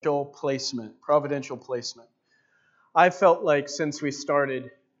Providential placement. I felt like since we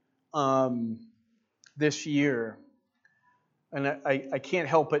started this year, and I can't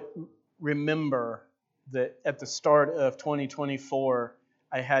help but remember that at the start of 2024,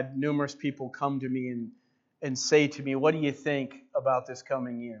 I had numerous people come to me and say to me, "What do you think about this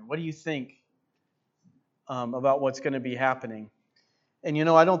coming year? What do you think about what's going to be happening?" And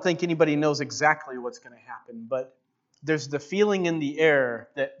I don't think anybody knows exactly what's going to happen, but there's the feeling in the air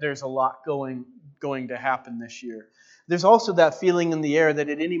that there's a lot going to happen this year. There's also that feeling in the air that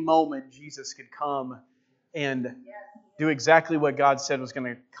at any moment Jesus could come and do exactly what God said was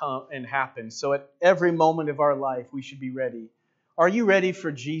going to come and happen. So at every moment of our life, we should be ready. Are you ready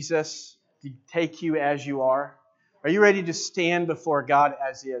for Jesus to take you as you are? Are you ready to stand before God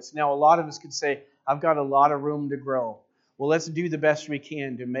as is? Now, a lot of us could say, "I've got a lot of room to grow." Well, let's do the best we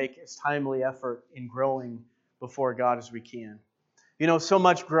can to make as timely effort in growing before God as we can. So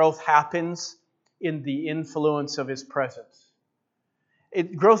much growth happens in the influence of His presence.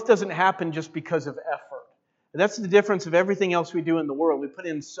 Growth doesn't happen just because of effort. That's the difference of everything else we do in the world. We put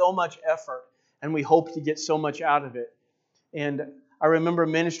in so much effort and we hope to get so much out of it. And I remember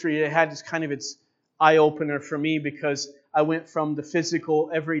ministry, it had this kind of its eye-opener for me because I went from the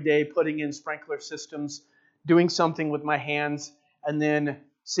physical, everyday, putting in sprinkler systems, doing something with my hands, and then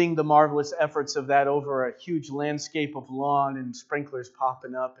seeing the marvelous efforts of that over a huge landscape of lawn and sprinklers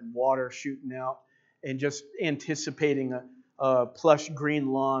popping up and water shooting out and just anticipating a plush green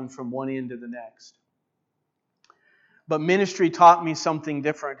lawn from one end to the next. But ministry taught me something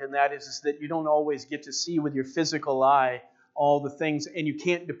different, and that is that you don't always get to see with your physical eye all the things, and you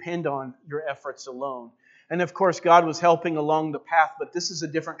can't depend on your efforts alone. And of course, God was helping along the path, but this is a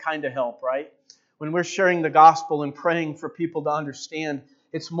different kind of help, right? When we're sharing the gospel and praying for people to understand,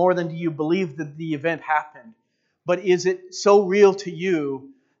 it's more than do you believe that the event happened, but is it so real to you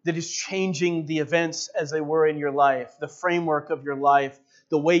that it's changing the events as they were in your life, the framework of your life,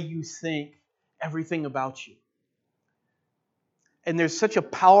 the way you think, everything about you. And there's such a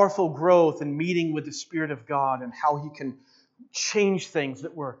powerful growth in meeting with the Spirit of God and how He can change things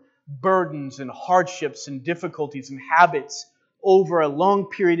that were burdens and hardships and difficulties and habits over a long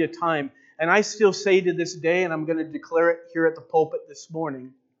period of time. And I still say to this day, and I'm going to declare it here at the pulpit this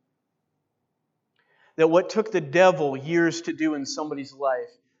morning, that what took the devil years to do in somebody's life,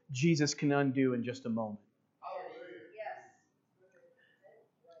 Jesus can undo in just a moment.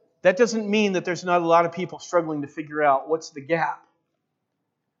 That doesn't mean that there's not a lot of people struggling to figure out what's the gap.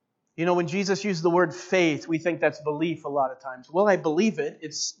 When Jesus used the word faith, we think that's belief a lot of times. Well, I believe it.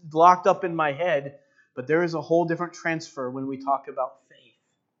 It's locked up in my head. But there is a whole different transfer when we talk about faith.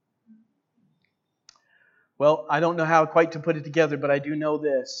 Well, I don't know how quite to put it together, but I do know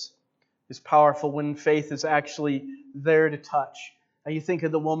this is powerful when faith is actually there to touch. Now you think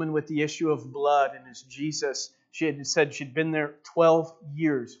of the woman with the issue of blood, and as Jesus, she had said she'd been there 12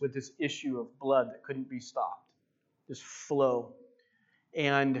 years with this issue of blood that couldn't be stopped, this flow.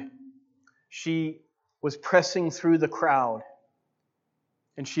 And she was pressing through the crowd.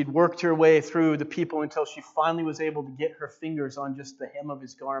 And she'd worked her way through the people until she finally was able to get her fingers on just the hem of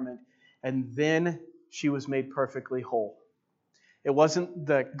His garment. And then she was made perfectly whole. It wasn't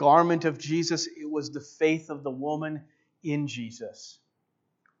the garment of Jesus, it was the faith of the woman in Jesus.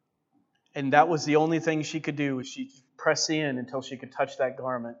 And that was the only thing she could do, was she'd press in until she could touch that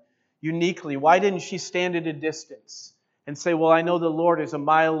garment. Uniquely, why didn't she stand at a distance and say, "Well, I know the Lord is a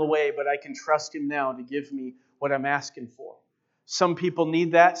mile away, but I can trust Him now to give me what I'm asking for"? Some people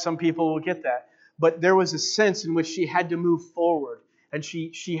need that. Some people will get that. But there was a sense in which she had to move forward. And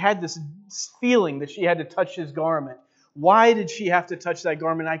she had this feeling that she had to touch His garment. Why did she have to touch that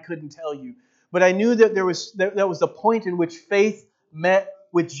garment? I couldn't tell you. But I knew that that was the point in which faith met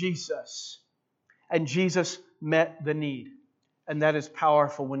with Jesus. And Jesus met the need. And that is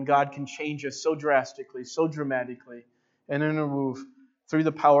powerful when God can change us so drastically, so dramatically, and in a move through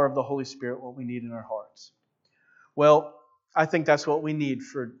the power of the Holy Spirit what we need in our hearts. Well, I think that's what we need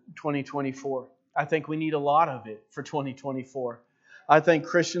for 2024. I think we need a lot of it for 2024. I think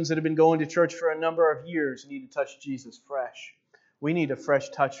Christians that have been going to church for a number of years need to touch Jesus fresh. We need a fresh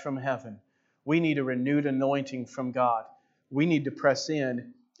touch from heaven. We need a renewed anointing from God. We need to press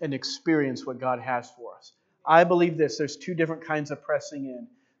in and experience what God has for us. I believe this. There's two different kinds of pressing in.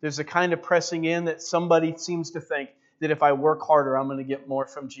 There's a kind of pressing in that somebody seems to think that if I work harder, I'm going to get more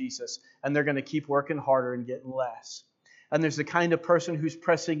from Jesus. And they're going to keep working harder and getting less. And there's the kind of person who's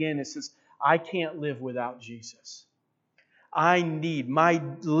pressing in and says, I can't live without Jesus. My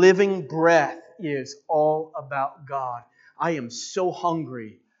living breath is all about God. I am so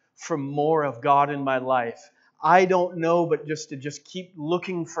hungry for more of God in my life. I don't know, but just to just keep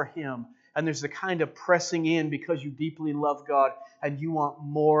looking for Him. And there's the kind of pressing in because you deeply love God and you want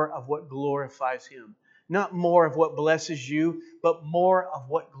more of what glorifies Him. Not more of what blesses you, but more of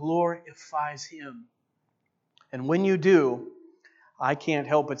what glorifies Him. And when you do, I can't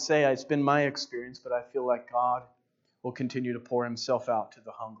help but say it's been my experience, but I feel like God will continue to pour Himself out to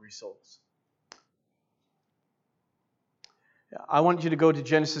the hungry souls. I want you to go to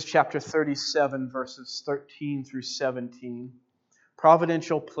Genesis chapter 37, verses 13 through 17.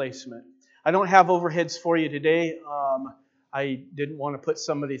 Providential placement. I don't have overheads for you today. I didn't want to put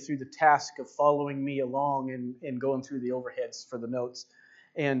somebody through the task of following me along and going through the overheads for the notes.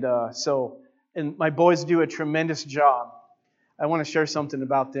 And my boys do a tremendous job. I want to share something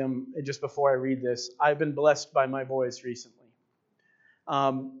about them just before I read this. I've been blessed by my boys recently.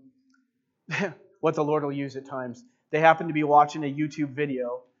 What the Lord will use at times. They happen to be watching a YouTube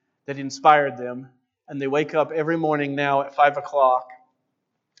video that inspired them, and they wake up every morning now at 5 o'clock,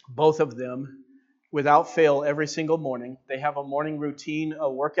 both of them, without fail, every single morning. They have a morning routine, a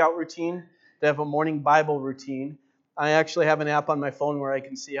workout routine. They have a morning Bible routine. I actually have an app on my phone where I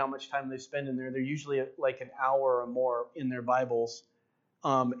can see how much time they spend in there. They're usually like an hour or more in their Bibles.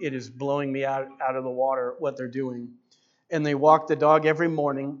 It is blowing me out of the water what they're doing. And they walk the dog every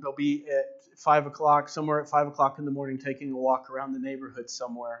morning. They'll be at 5 o'clock, somewhere at 5 o'clock in the morning, taking a walk around the neighborhood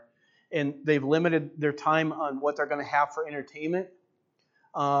somewhere. And they've limited their time on what they're going to have for entertainment.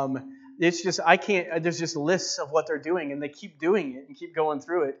 It's just, there's just lists of what they're doing, and they keep doing it and keep going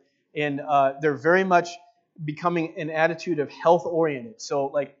through it. And they're very much becoming an attitude of health-oriented. So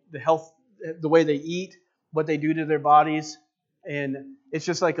like the way they eat, what they do to their bodies, and it's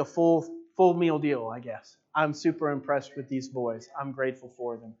just like a full meal deal, I guess. I'm super impressed with these boys. I'm grateful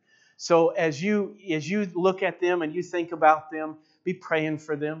for them. So as you look at them and you think about them, be praying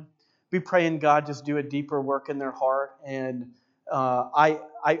for them. Be praying God just do a deeper work in their heart. And I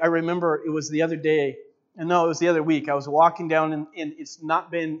remember it was the other day, and no, it was the other week. I was walking down, and it's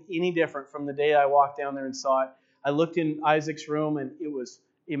not been any different from the day I walked down there and saw it. I looked in Isaac's room, and it was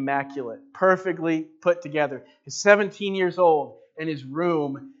immaculate, perfectly put together. He's 17 years old, and his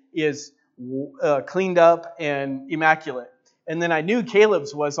room is cleaned up and immaculate. And then I knew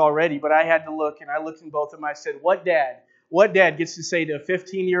Caleb's was already, but I had to look, and I looked in both of them. I said, What dad gets to say to a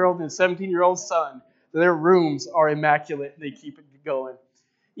 15-year-old and a 17-year-old son that their rooms are immaculate and they keep it going?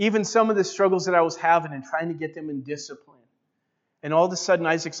 Even some of the struggles that I was having and trying to get them in discipline. And all of a sudden,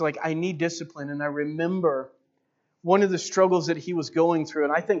 Isaac's like, I need discipline. And I remember one of the struggles that he was going through,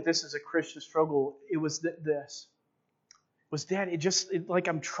 and I think this is a Christian struggle, it was this. Was, Dad, like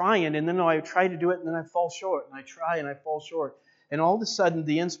I'm trying, and then I try to do it, and then I fall short, and I try, and I fall short. And all of a sudden,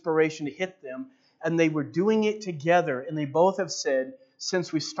 the inspiration hit them, and they were doing it together, and they both have said,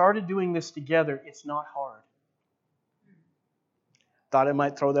 since we started doing this together, it's not hard. Thought I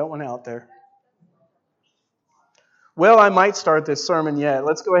might throw that one out there. Well, I might start this sermon yet.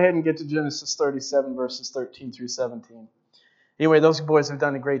 Let's go ahead and get to Genesis 37, verses 13 through 17. Anyway, those boys have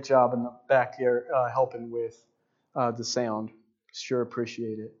done a great job in the back here helping with the sound. Sure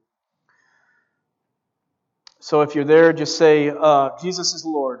appreciate it. So if you're there, just say, Jesus is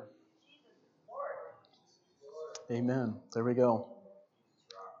Lord. Amen. There we go.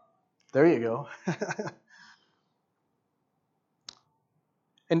 There you go.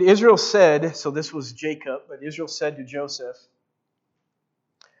 And Israel said, so this was Jacob, but Israel said to Joseph,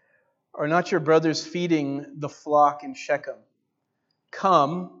 Are not your brothers feeding the flock in Shechem?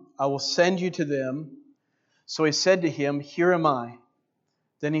 Come, I will send you to them. So he said to him, Here am I.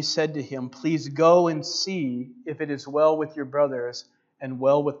 Then he said to him, Please go and see if it is well with your brothers and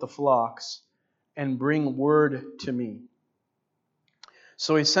well with the flocks, and bring word to me.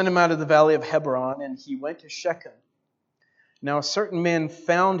 So he sent him out of the valley of Hebron, and he went to Shechem. Now a certain man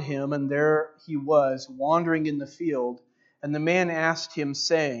found him, and there he was, wandering in the field. And the man asked him,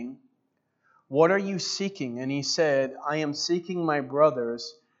 saying, What are you seeking? And he said, I am seeking my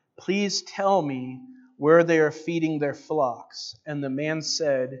brothers. Please tell me where they are feeding their flocks. And the man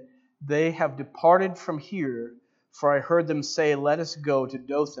said, They have departed from here, for I heard them say, Let us go to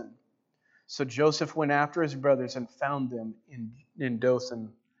Dothan. So Joseph went after his brothers and found them in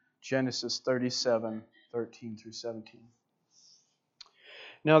Dothan. Genesis 37, 13 through 17.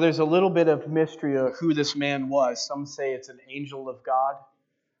 Now there's a little bit of mystery of who this man was. Some say it's an angel of God.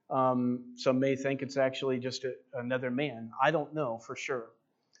 Some may think it's actually just another man. I don't know for sure.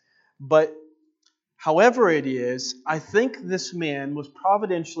 But however it is, I think this man was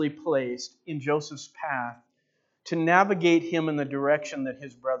providentially placed in Joseph's path to navigate him in the direction that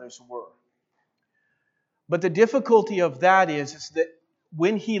his brothers were. But the difficulty of that is that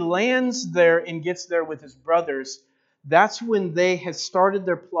when he lands there and gets there with his brothers, that's when they had started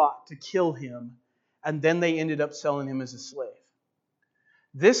their plot to kill him, and then they ended up selling him as a slave.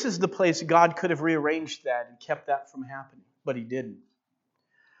 This is the place God could have rearranged that and kept that from happening, but He didn't.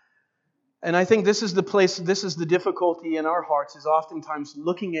 And I think this is the place, this is the difficulty in our hearts, is oftentimes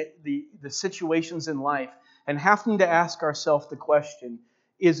looking at the situations in life and having to ask ourselves the question,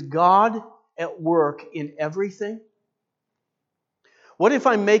 is God at work in everything? What if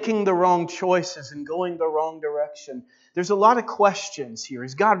I'm making the wrong choices and going the wrong direction? There's a lot of questions here.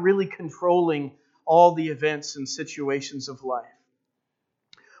 Is God really controlling all the events and situations of life?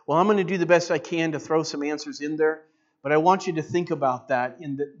 Well, I'm going to do the best I can to throw some answers in there, but I want you to think about that.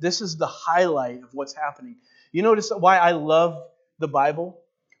 In that this is the highlight of what's happening. You notice why I love the Bible?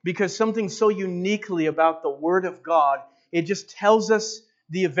 Because something so uniquely about the Word of God, it just tells us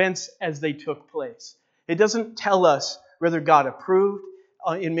the events as they took place. It doesn't tell us whether God approved.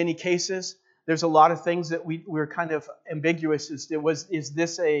 In many cases, there's a lot of things that we're kind of ambiguous. Is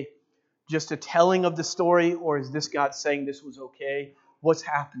this just a telling of the story, or is this God saying this was okay? What's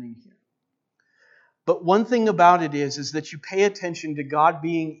happening here? But one thing about it is that you pay attention to God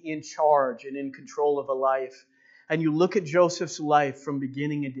being in charge and in control of a life, and you look at Joseph's life from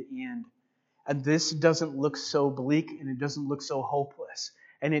beginning to end, and this doesn't look so bleak, and it doesn't look so hopeless,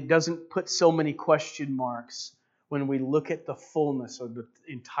 and it doesn't put so many question marks when we look at the fullness of the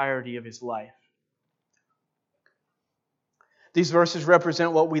entirety of his life. These verses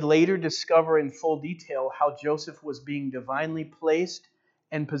represent what we later discover in full detail, how Joseph was being divinely placed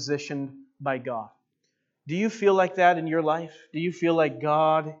and positioned by God. Do you feel like that in your life? Do you feel like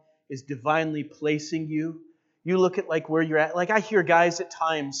God is divinely placing you? You look at like where you're at. Like I hear guys at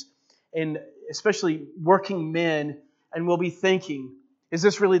times, and especially working men, and will be thinking, is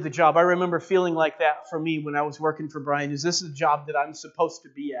this really the job? I remember feeling like that for me when I was working for Brian. Is this the job that I'm supposed to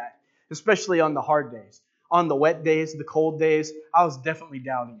be at? Especially on the hard days. On the wet days, the cold days, I was definitely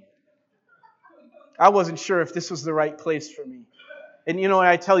doubting it. I wasn't sure if this was the right place for me. And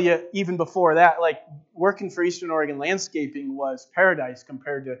I tell you, even before that, like working for Eastern Oregon Landscaping was paradise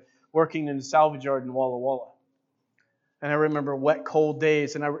compared to working in the salvage yard in Walla Walla. And I remember wet, cold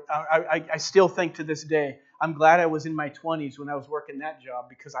days. And I still think to this day, I'm glad I was in my 20s when I was working that job,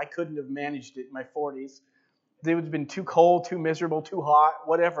 because I couldn't have managed it in my 40s. It would have been too cold, too miserable, too hot,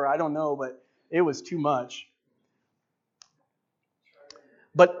 whatever. I don't know, but it was too much.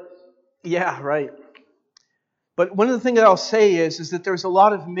 But, yeah, right. But one of the things that I'll say is that there's a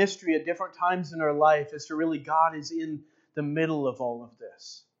lot of mystery at different times in our life as to really God is in the middle of all of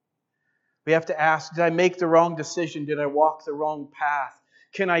this. We have to ask, did I make the wrong decision? Did I walk the wrong path?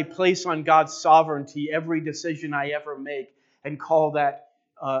 Can I place on God's sovereignty every decision I ever make and call that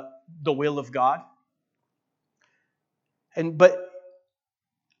the will of God? But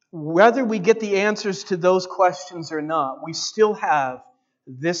whether we get the answers to those questions or not, we still have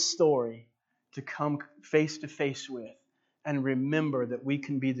this story to come face to face with and remember that we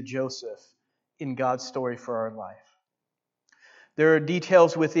can be the Joseph in God's story for our life. There are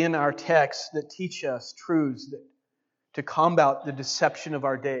details within our text that teach us truths to combat the deception of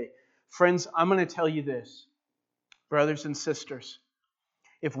our day. Friends, I'm going to tell you this, brothers and sisters.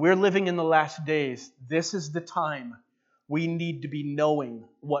 If we're living in the last days, this is the time we need to be knowing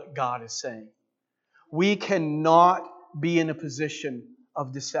what God is saying. We cannot be in a position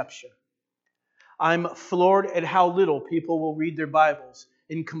of deception. I'm floored at how little people will read their Bibles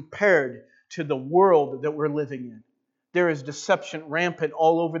in compared to the world that we're living in. There is deception rampant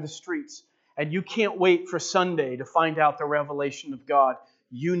all over the streets, and you can't wait for Sunday to find out the revelation of God.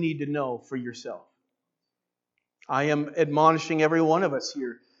 You need to know for yourself. I am admonishing every one of us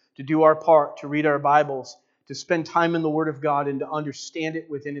here to do our part, to read our Bibles, to spend time in the Word of God, and to understand it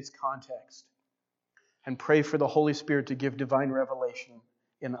within its context. And pray for the Holy Spirit to give divine revelation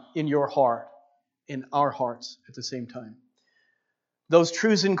in your heart, in our hearts at the same time. Those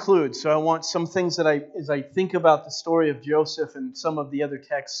truths include, so I want some things that as I think about the story of Joseph and some of the other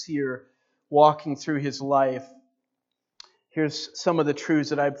texts here, walking through his life, here's some of the truths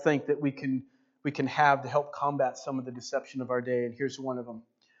that I think that we can have to help combat some of the deception of our day, and here's one of them.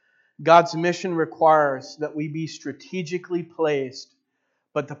 God's mission requires that we be strategically placed,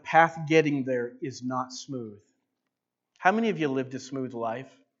 but the path getting there is not smooth. How many of you lived a smooth life?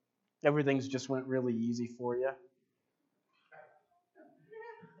 Everything's just went really easy for you.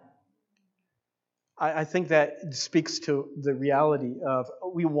 I think that speaks to the reality of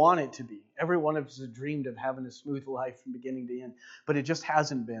we want it to be. Every one of us has dreamed of having a smooth life from beginning to end, but it just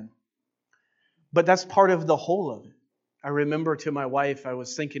hasn't been. But that's part of the whole of it. I remember to my wife, I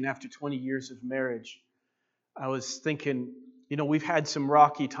was thinking after 20 years of marriage, I was thinking, We've had some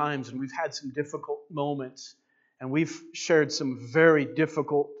rocky times and we've had some difficult moments, and we've shared some very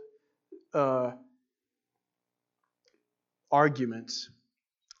difficult arguments.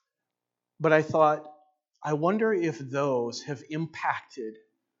 But I thought, I wonder if those have impacted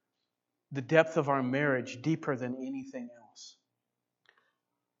the depth of our marriage deeper than anything else.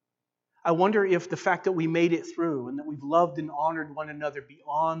 I wonder if the fact that we made it through and that we've loved and honored one another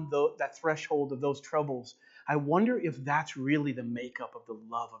beyond that threshold of those troubles, I wonder if that's really the makeup of the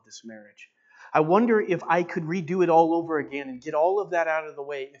love of this marriage. I wonder if I could redo it all over again and get all of that out of the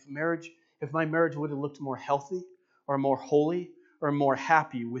way, if my marriage would have looked more healthy or more holy or more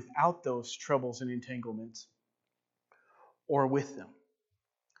happy without those troubles and entanglements, or with them.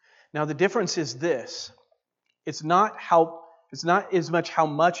 Now the difference is this. It's not as much how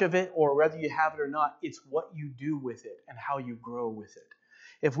much of it or whether you have it or not. It's what you do with it and how you grow with it.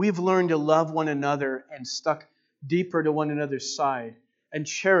 If we've learned to love one another and stuck deeper to one another's side and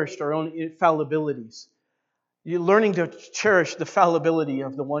cherished our own fallibilities, learning to cherish the fallibility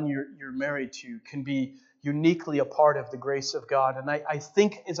of the one you're married to can be uniquely a part of the grace of God. And I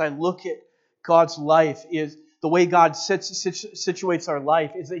think as I look at God's life, is the way God situates our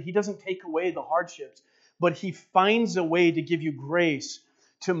life is that He doesn't take away the hardships, but He finds a way to give you grace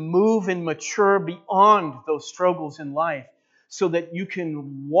to move and mature beyond those struggles in life so that you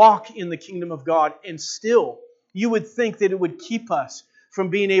can walk in the kingdom of God. And still, you would think that it would keep us from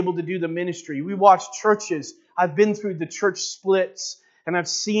being able to do the ministry. We watch churches. I've been through the church splits, and I've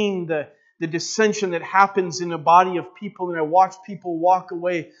seen the dissension that happens in a body of people, and I watch people walk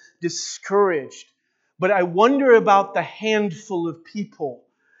away discouraged. But I wonder about the handful of people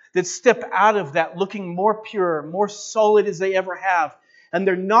that step out of that looking more pure, more solid as they ever have. And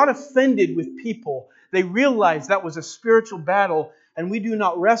they're not offended with people. They realize that was a spiritual battle, and we do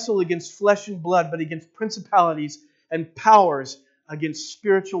not wrestle against flesh and blood, but against principalities and powers, against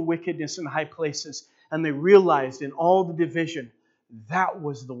spiritual wickedness in high places. And they realized in all the division, that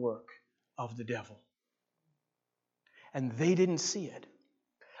was the work of the devil. And they didn't see it.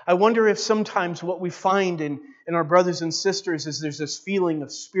 I wonder if sometimes what we find in our brothers and sisters is there's this feeling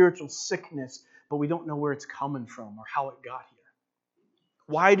of spiritual sickness, but we don't know where it's coming from or how it got here.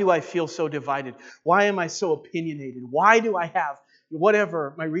 Why do I feel so divided? Why am I so opinionated? Why do I have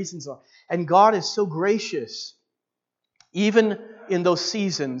whatever my reasons are? And God is so gracious. Even in those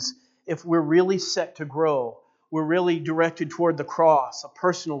seasons, if we're really set to grow, we're really directed toward the cross, a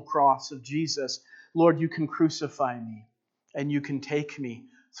personal cross of Jesus. Lord, you can crucify me and you can take me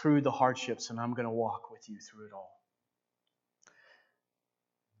through the hardships, and I'm going to walk with you through it all.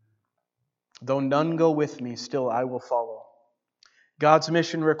 Though none go with me, still I will follow. God's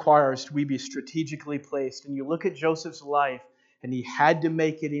mission requires we be strategically placed. And you look at Joseph's life, and he had to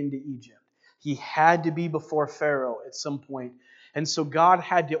make it into Egypt. He had to be before Pharaoh at some point. And so God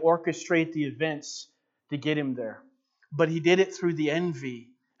had to orchestrate the events to get him there. But He did it through the envy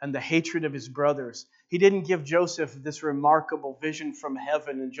and the hatred of his brothers. He didn't give Joseph this remarkable vision from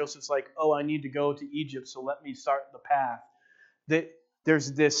heaven, and Joseph's like, oh, I need to go to Egypt, so let me start the path.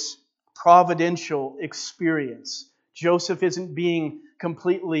 There's this providential experience. Joseph isn't being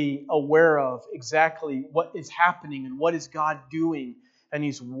completely aware of exactly what is happening and what is God doing. And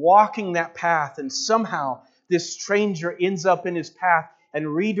he's walking that path, and somehow this stranger ends up in his path and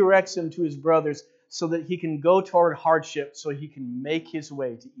redirects him to his brothers so that he can go toward hardship, so he can make his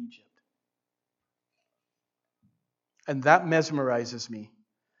way to Egypt. And that mesmerizes me.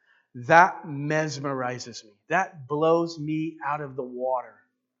 That mesmerizes me. That blows me out of the water.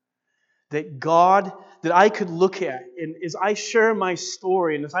 That God, that I could look at, and as I share my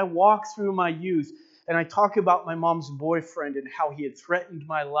story, and as I walk through my youth, and I talk about my mom's boyfriend and how he had threatened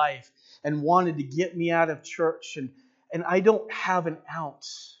my life and wanted to get me out of church, and I don't have an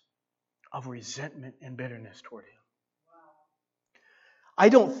ounce of resentment and bitterness toward him. I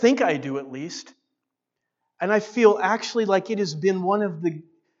don't think I do, at least. And I feel actually like it has been one of the...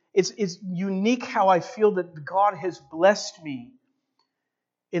 It's unique how I feel that God has blessed me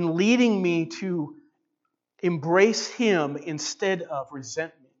in leading me to embrace Him instead of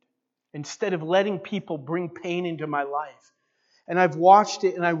resentment, instead of letting people bring pain into my life. And I've watched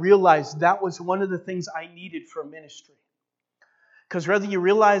it and I realized that was one of the things I needed for ministry. Because whether you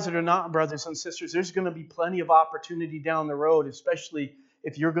realize it or not, brothers and sisters, there's going to be plenty of opportunity down the road, especially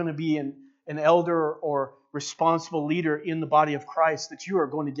if you're going to be an elder or responsible leader in the body of Christ, that you are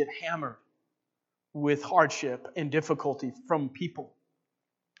going to get hammered with hardship and difficulty from people.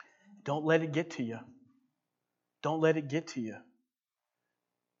 Don't let it get to you. Don't let it get to you.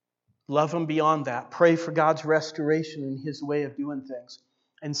 Love Him beyond that. Pray for God's restoration in His way of doing things.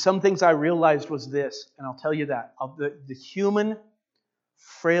 And some things I realized was this, and I'll tell you that. The human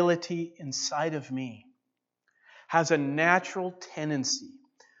frailty inside of me has a natural tendency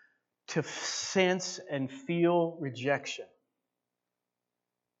to sense and feel rejection.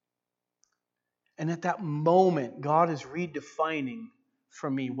 And at that moment, God is redefining for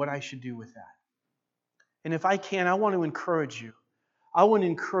me what I should do with that. And if I can, I want to encourage you. I want to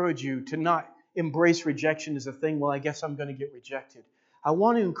encourage you to not embrace rejection as a thing, well, I guess I'm going to get rejected. I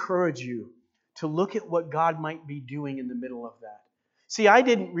want to encourage you to look at what God might be doing in the middle of that. See, I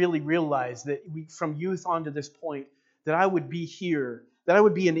didn't really realize that from youth on to this point, that I would be here, that I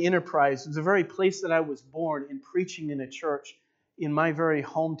would be in Enterprise. It was the very place that I was born, and preaching in a church in my very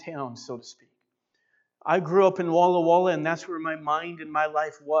hometown, so to speak. I grew up in Walla Walla, and that's where my mind and my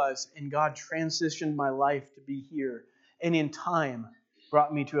life was. And God transitioned my life to be here. And in time,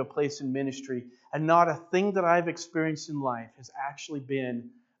 brought me to a place in ministry. And not a thing that I've experienced in life has actually been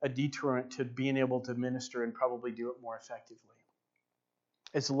a deterrent to being able to minister and probably do it more effectively.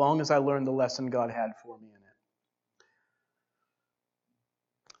 As long as I learned the lesson God had for me in it.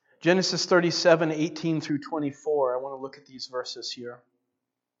 Genesis 37, 18 through 24. I want to look at these verses here.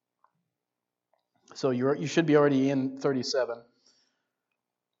 So you should be already in 37.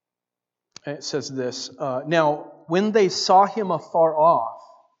 And it says this, Now, when they saw him afar off,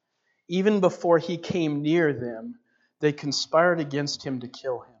 even before he came near them, they conspired against him to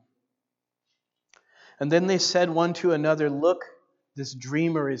kill him. And then they said one to another, Look, this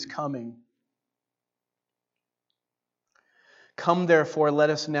dreamer is coming. Come therefore, let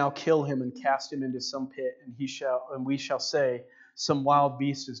us now kill him and cast him into some pit, and we shall say, some wild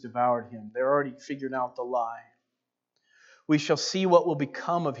beast has devoured him. They're already figured out the lie. We shall see what will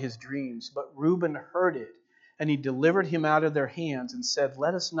become of his dreams. But Reuben heard it, and he delivered him out of their hands and said,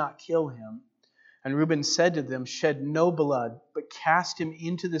 Let us not kill him. And Reuben said to them, Shed no blood, but cast him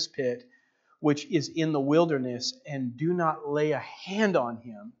into this pit, which is in the wilderness, and do not lay a hand on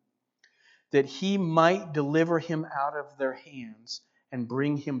him, that he might deliver him out of their hands and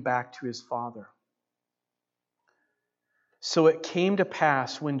bring him back to his father. So it came to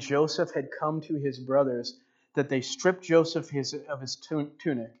pass when Joseph had come to his brothers that they stripped Joseph of his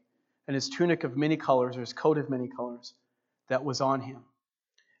tunic, and his tunic of many colors, or his coat of many colors, that was on him.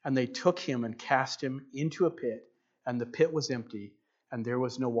 And they took him and cast him into a pit, and the pit was empty, and there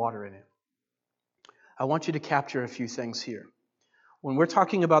was no water in it. I want you to capture a few things here. When we're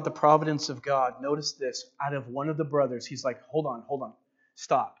talking about the providence of God, notice this. Out of one of the brothers, he's like, hold on,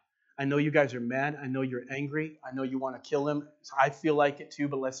 stop. I know you guys are mad. I know you're angry. I know you want to kill him. I feel like it too,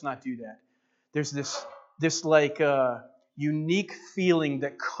 but let's not do that. There's this unique feeling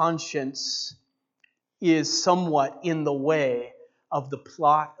that conscience is somewhat in the way of the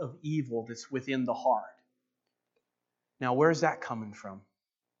plot of evil that's within the heart. Now, where's that coming from?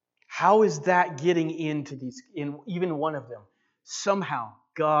 How is that getting into even one of them? Somehow,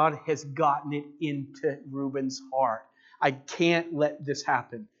 God has gotten it into Reuben's heart. I can't let this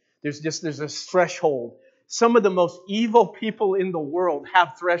happen. There's a threshold. Some of the most evil people in the world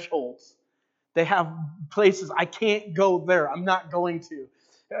have thresholds. They have places, I can't go there. I'm not going to.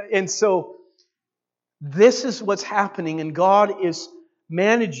 And so, this is what's happening, and God is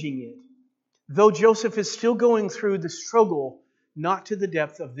managing it. Though Joseph is still going through the struggle, not to the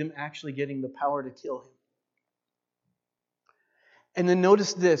depth of them actually getting the power to kill him. And then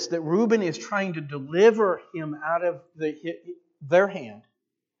notice this, that Reuben is trying to deliver him out of their hand,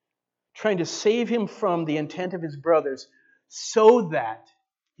 trying to save him from the intent of his brothers so that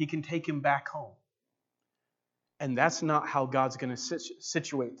he can take him back home. And that's not how God's going to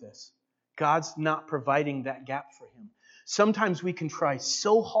situate this. God's not providing that gap for him. Sometimes we can try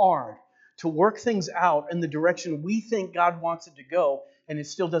so hard to work things out in the direction we think God wants it to go, and it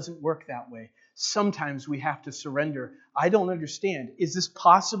still doesn't work that way. Sometimes we have to surrender. I don't understand. Is this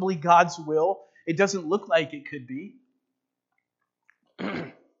possibly God's will? It doesn't look like it could be.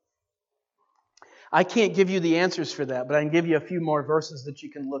 I can't give you the answers for that, but I can give you a few more verses that you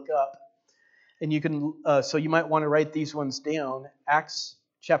can look up. And you can, so you might want to write these ones down. Acts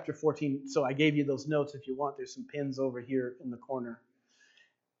chapter 14. So I gave you those notes if you want. There's some pins over here in the corner.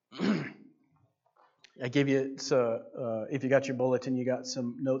 I gave you, so if you got your bulletin, you got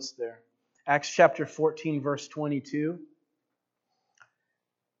some notes there. Acts chapter 14, verse 22.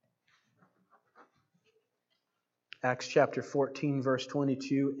 Acts chapter 14, verse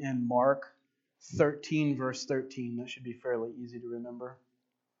 22, and Mark 13, verse 13. That should be fairly easy to remember.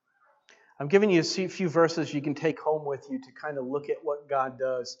 I'm giving you a few verses you can take home with you to kind of look at what God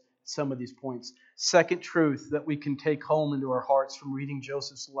does at some of these points. Second truth that we can take home into our hearts from reading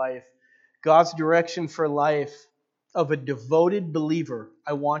Joseph's life. God's direction for life of a devoted believer,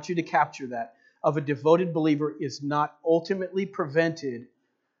 I want you to capture that, of a devoted believer is not ultimately prevented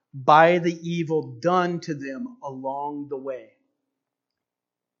by the evil done to them along the way.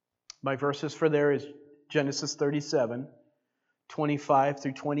 My verses for there is Genesis 37, 25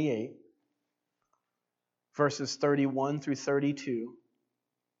 through 28, verses 31 through 32,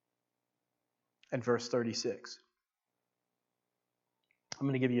 and verse 36. I'm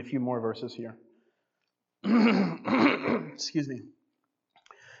going to give you a few more verses here. Excuse me.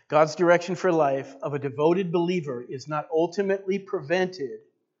 God's direction for life of a devoted believer is not ultimately prevented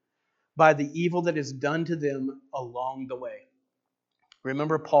by the evil that is done to them along the way.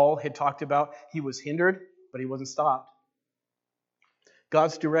 Remember, Paul had talked about he was hindered, but he wasn't stopped.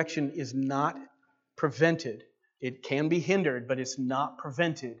 God's direction is not prevented. It can be hindered, but it's not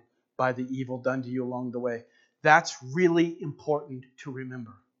prevented by the evil done to you along the way. That's really important to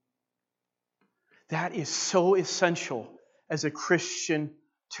remember. That is so essential as a Christian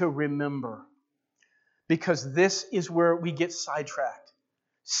to remember. Because this is where we get sidetracked.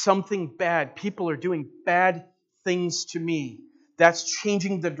 Something bad. People are doing bad things to me. That's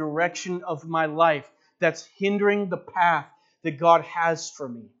changing the direction of my life. That's hindering the path that God has for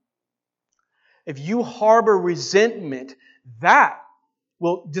me. If you harbor resentment, that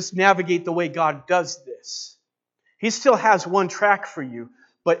will just navigate the way God does this. He still has one track for you,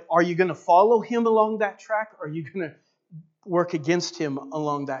 but are you going to follow Him along that track, or are you going to work against Him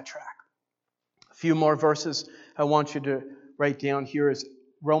along that track? A few more verses I want you to write down here is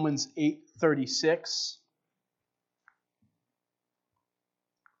Romans 8:36.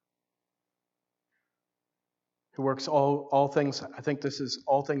 Who works all things, I think this is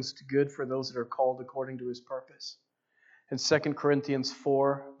all things good for those that are called according to His purpose. And 2 Corinthians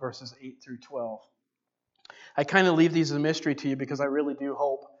 4, verses 8 through 12. I kind of leave these as a mystery to you because I really do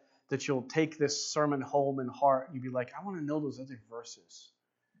hope that you'll take this sermon home in heart. You'll be like, I want to know those other verses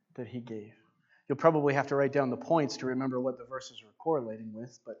that he gave. You'll probably have to write down the points to remember what the verses are correlating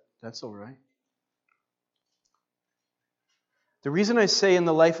with, but that's all right. The reason I say in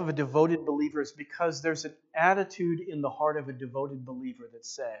the life of a devoted believer is because there's an attitude in the heart of a devoted believer that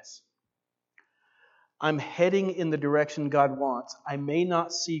says, I'm heading in the direction God wants. I may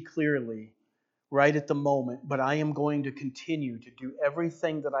not see clearly right at the moment, but I am going to continue to do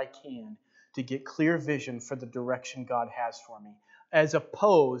everything that I can to get clear vision for the direction God has for me, as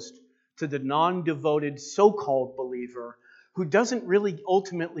opposed to the non-devoted so-called believer who doesn't really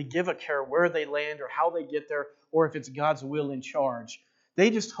ultimately give a care where they land or how they get there or if it's God's will in charge. They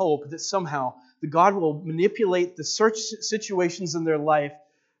just hope that somehow the God will manipulate the search situations in their life,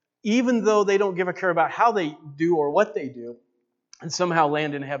 even though they don't give a care about how they do or what they do, and somehow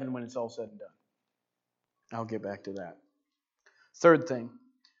land in heaven when it's all said and done. I'll get back to that. Third thing,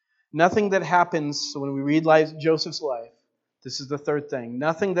 nothing that happens, so when we read Joseph's life, this is the third thing.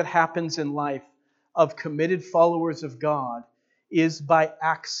 Nothing that happens in life of committed followers of God is by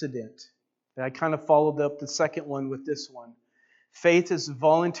accident. And I kind of followed up the second one with this one. Faith is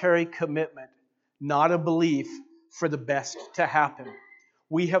voluntary commitment, not a belief for the best to happen.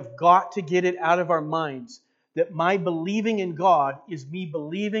 We have got to get it out of our minds that my believing in God is me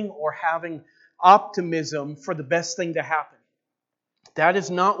believing or having optimism for the best thing to happen. That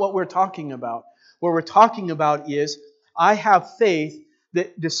is not what we're talking about. What we're talking about is I have faith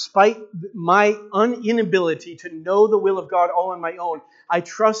that despite my inability to know the will of God all on my own, I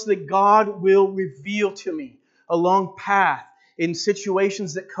trust that God will reveal to me a long path in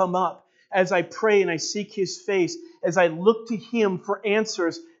situations that come up as I pray and I seek His face, as I look to Him for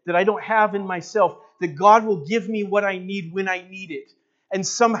answers that I don't have in myself, that God will give me what I need when I need it. And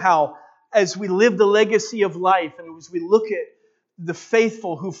somehow, as we live the legacy of life and as we look at the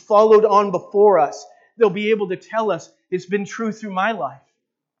faithful who followed on before us, they'll be able to tell us it's been true through my life.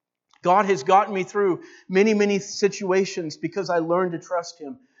 God has gotten me through many, many situations because I learned to trust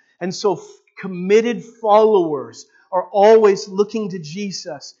Him. And so committed followers are always looking to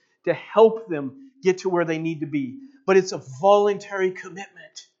Jesus to help them get to where they need to be. But it's a voluntary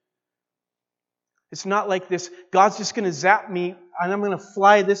commitment. It's not like this, God's just going to zap me and I'm going to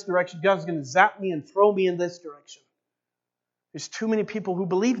fly this direction. God's going to zap me and throw me in this direction. There's too many people who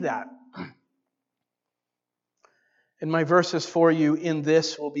believe that. And my verses for you in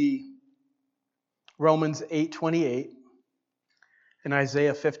this will be Romans 8:28 and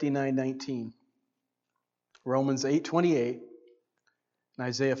Isaiah 59:19. Romans 8:28 and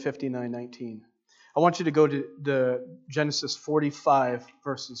Isaiah 59:19. I want you to go to the Genesis 45,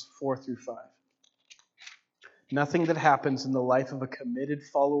 verses 4 through 5. Nothing that happens in the life of a committed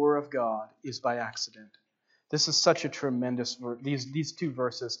follower of God is by accident. This is such a tremendous verse. These two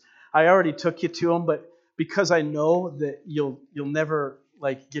verses. I already took you to them, but because I know that you'll never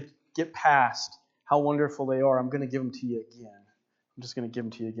like get past how wonderful they are, I'm going to give them to you again. I'm just going to give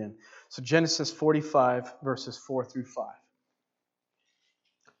them to you again. So Genesis 45, verses 4 through 5.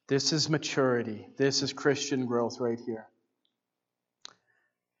 This is maturity. This is Christian growth right here.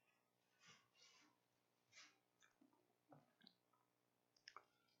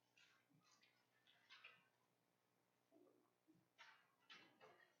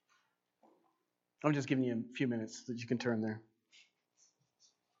 I'm just giving you a few minutes that you can turn there.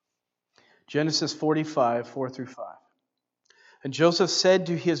 Genesis 45, 4 through 5. And Joseph said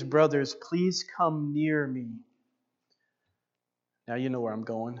to his brothers, "Please come near me." Now you know where I'm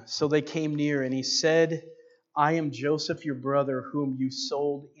going. So they came near, and he said, "I am Joseph, your brother, whom you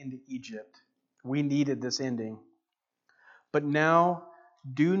sold into Egypt." We needed this ending. "But now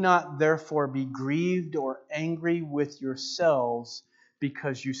do not therefore be grieved or angry with yourselves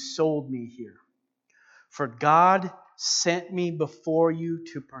because you sold me here. For God sent me before you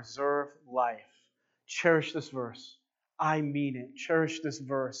to preserve life." Cherish this verse. I mean it. Cherish this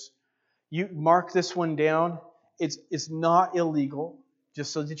verse. You mark this one down. It's not illegal,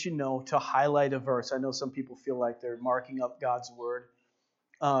 just so that you know, to highlight a verse. I know some people feel like they're marking up God's word.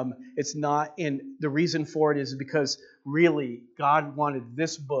 It's not, and the reason for it is because really God wanted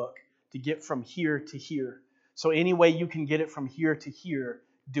this book to get from here to here. So any way you can get it from here to here,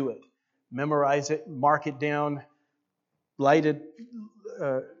 do it. Memorize it, mark it down, light it,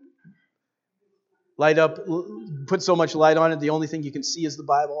 light up, put so much light on it, the only thing you can see is the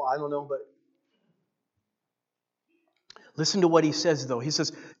Bible. I don't know, but listen to what he says, though. He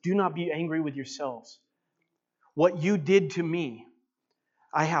says, "Do not be angry with yourselves. What you did to me,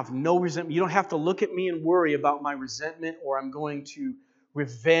 I have no resentment." You don't have to look at me and worry about my resentment or I'm going to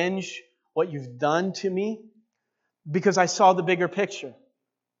revenge what you've done to me, because I saw the bigger picture.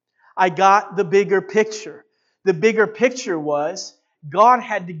 I got the bigger picture. The bigger picture was God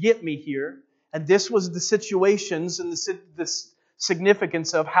had to get me here, and this was the situations and the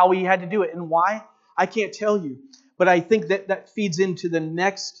significance of how He had to do it. And why? I can't tell you. But I think that feeds into the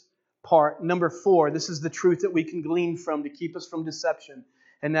next part, number 4. This is the truth that we can glean from to keep us from deception.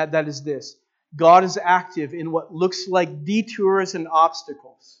 And that is this. God is active in what looks like detours and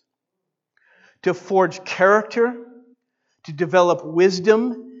obstacles to forge character, to develop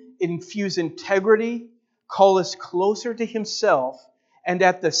wisdom, infuse integrity, call us closer to Himself, and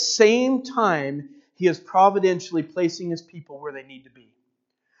at the same time, He is providentially placing His people where they need to be.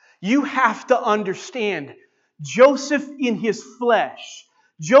 You have to understand, Joseph in his flesh,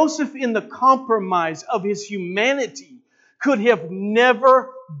 Joseph in the compromise of his humanity, could have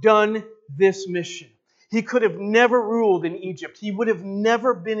never done this mission. He could have never ruled in Egypt. He would have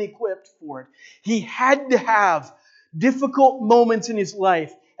never been equipped for it. He had to have difficult moments in his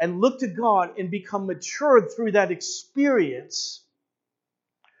life and look to God and become matured through that experience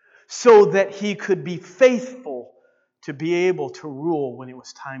so that he could be faithful to be able to rule when it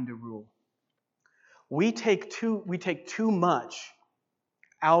was time to rule. We take too much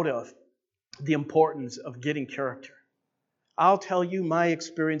out of the importance of getting character. I'll tell you, my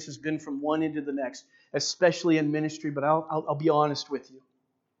experience has been from one end to the next, especially in ministry, but I'll be honest with you.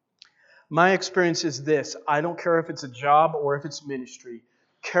 My experience is this. I don't care if it's a job or if it's ministry.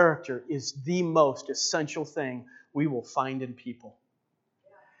 Character is the most essential thing we will find in people.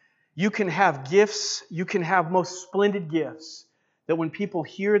 You can have gifts, you can have most splendid gifts that when people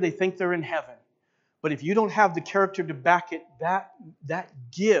hear, they think they're in heaven. But if you don't have the character to back it, that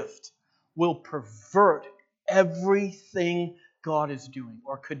gift will pervert everything God is doing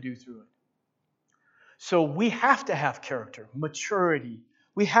or could do through it. So we have to have character, maturity.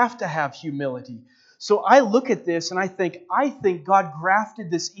 We have to have humility. So I look at this and I think God grafted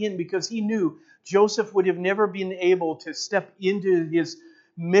this in because He knew Joseph would have never been able to step into his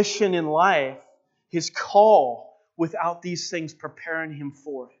mission in life, his call, without these things preparing him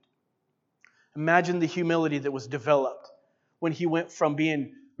for it. Imagine the humility that was developed when he went from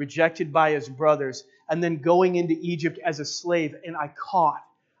being rejected by his brothers and then going into Egypt as a slave. And I caught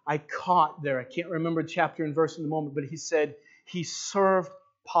there, I can't remember chapter and verse in the moment, but he said he served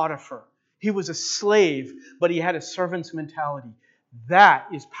Potiphar. He was a slave, but he had a servant's mentality. That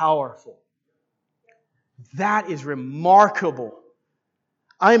is powerful. That is remarkable.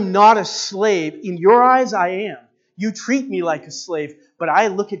 I'm not a slave. In your eyes, I am. You treat me like a slave, but I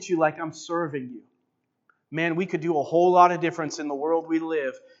look at you like I'm serving you. Man, we could do a whole lot of difference in the world we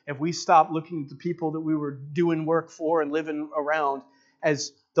live if we stopped looking at the people that we were doing work for and living around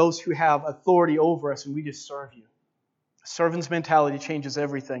as those who have authority over us, and we just serve you. Servant's mentality changes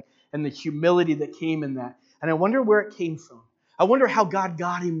everything, and the humility that came in that. And I wonder where it came from. I wonder how God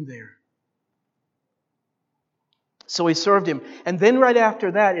got him there. So he served him. And then right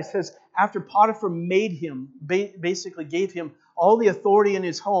after that, it says, after Potiphar made him, basically gave him all the authority in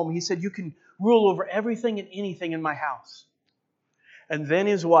his home, he said, you can rule over everything and anything in my house. And then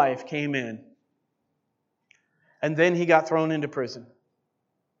his wife came in. And then he got thrown into prison.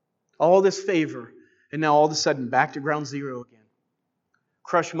 All this favor. And now all of a sudden, back to ground zero again.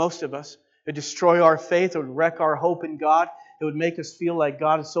 Crush most of us. It would destroy our faith. It would wreck our hope in God. It would make us feel like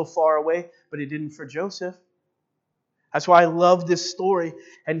God is so far away. But it didn't for Joseph. That's why I love this story.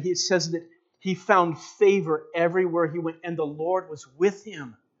 And it says that he found favor everywhere he went. And the Lord was with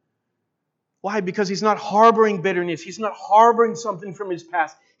him. Why? Because he's not harboring bitterness. He's not harboring something from his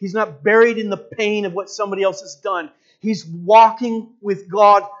past. He's not buried in the pain of what somebody else has done. He's walking with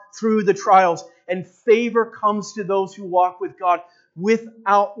God through the trials. And favor comes to those who walk with God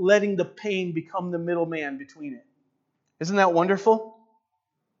without letting the pain become the middleman between it. Isn't that wonderful?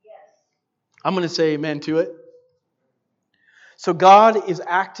 Yes. I'm going to say amen to it. So God is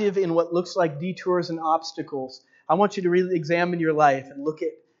active in what looks like detours and obstacles. I want you to really examine your life and look at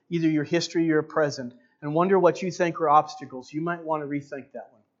either your history or your present and wonder what you think are obstacles. You might want to rethink that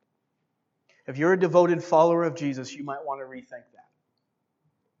one. If you're a devoted follower of Jesus, you might want to rethink that.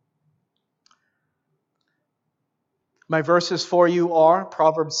 My verses for you are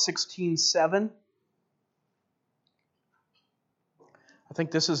Proverbs 16:7. I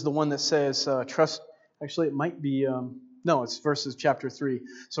think this is the one that says, trust. Actually, it might be, no, it's verses chapter 3.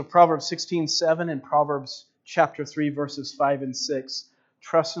 So Proverbs 16:7 and Proverbs chapter 3, verses 5 and 6.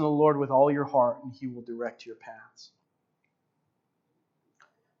 Trust in the Lord with all your heart, and He will direct your paths.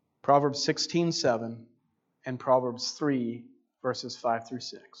 Proverbs 16:7 and Proverbs 3, verses 5 through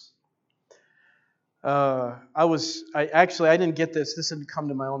 6. I didn't get this. This didn't come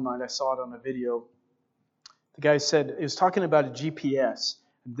to my own mind. I saw it on a video. The guy said, he was talking about a GPS.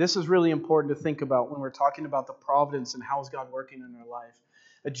 This is really important to think about when we're talking about the providence and how is God working in our life.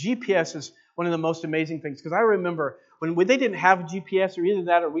 A GPS is one of the most amazing things. Because I remember when they didn't have a GPS, or either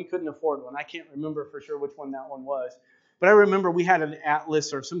that or we couldn't afford one. I can't remember for sure which one that one was. But I remember we had an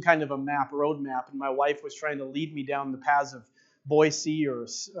atlas or some kind of a map, a road map, and my wife was trying to lead me down the paths of Boise or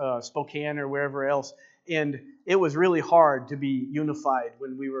Spokane or wherever else. And it was really hard to be unified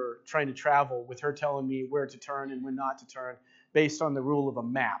when we were trying to travel, with her telling me where to turn and when not to turn based on the rule of a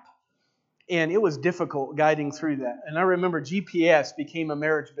map. And it was difficult guiding through that. And I remember GPS became a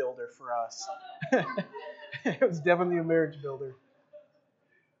marriage builder for us. It was definitely a marriage builder.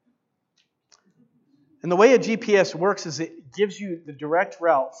 And the way a GPS works is it gives you the direct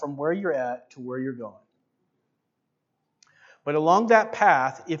route from where you're at to where you're going. But along that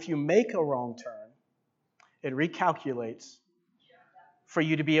path, if you make a wrong turn, it recalculates for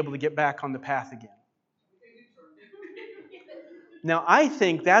you to be able to get back on the path again. Now, I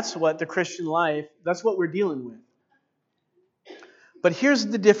think that's what the Christian life, that's what we're dealing with. But here's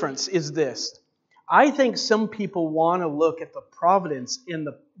the difference, is this. I think some people want to look at the providence and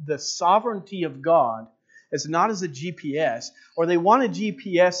the sovereignty of God as not as a GPS, or they want a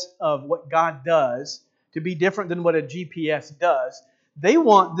GPS of what God does to be different than what a GPS does. They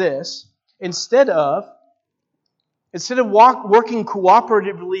want this instead of working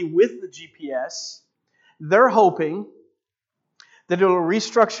cooperatively with the GPS, they're hoping that it will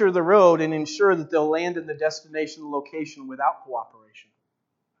restructure the road and ensure that they'll land in the destination location without cooperation.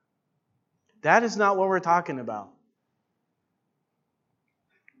 That is not what we're talking about.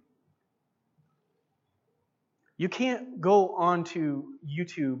 You can't go onto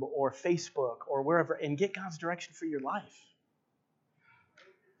YouTube or Facebook or wherever and get God's direction for your life.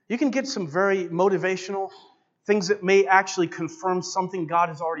 You can get some very motivational things that may actually confirm something God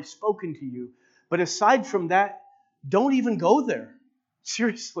has already spoken to you. But aside from that, don't even go there.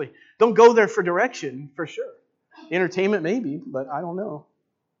 Seriously. Don't go there for direction, for sure. Entertainment maybe, but I don't know.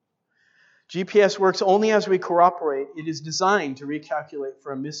 GPS works only as we cooperate. It is designed to recalculate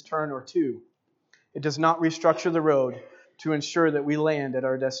for a missed turn or two. It does not restructure the road to ensure that we land at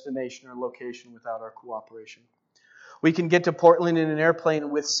our destination or location without our cooperation. We can get to Portland in an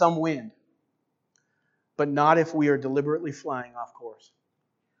airplane with some wind, but not if we are deliberately flying off course.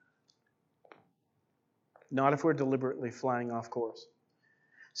 Not if we're deliberately flying off course.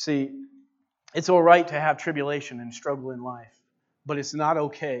 See, it's all right to have tribulation and struggle in life, but it's not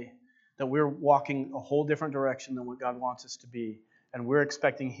okay that we're walking a whole different direction than what God wants us to be, and we're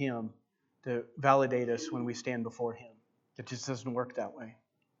expecting Him to validate us when we stand before Him. It just doesn't work that way.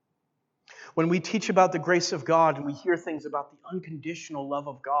 When we teach about the grace of God and we hear things about the unconditional love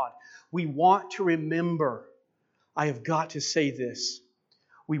of God, we want to remember, I have got to say this,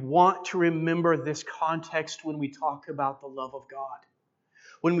 we want to remember this context when we talk about the love of God.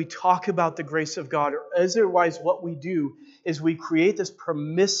 when we talk about the grace of God, or otherwise what we do is we create this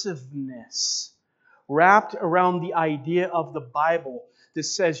permissiveness wrapped around the idea of the Bible that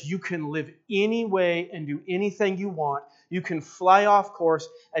says you can live any way and do anything you want. You can fly off course,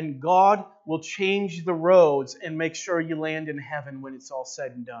 and God will change the roads and make sure you land in heaven when it's all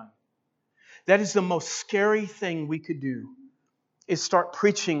said and done. That is the most scary thing we could do, is start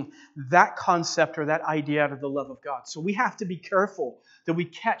preaching that concept or that idea out of the love of God. So we have to be careful that we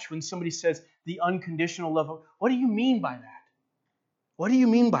catch when somebody says the unconditional love of... What do you mean by that? What do you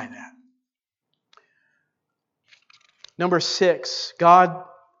mean by that? Number 6, God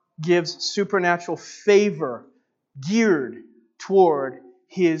gives supernatural favor geared toward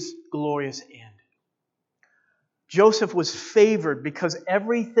His glorious end. Joseph was favored because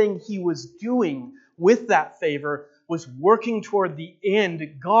everything he was doing with that favor was working toward the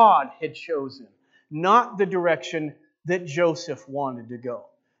end God had chosen, not the direction that Joseph wanted to go.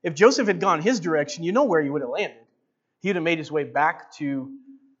 If Joseph had gone his direction, you know where he would have landed. He would have made his way back to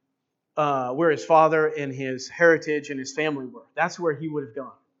where his father and his heritage and his family were. That's where he would have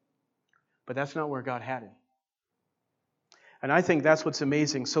gone. But that's not where God had him. And I think that's what's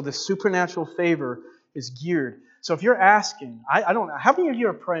amazing. So the supernatural favor is geared. So if you're asking, I don't know, how many of you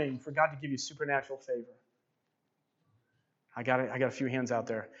are praying for God to give you supernatural favor? I got a few hands out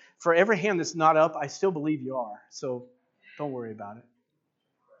there. For every hand that's not up, I still believe you are. So don't worry about it.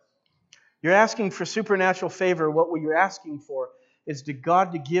 You're asking for supernatural favor. What you're asking for is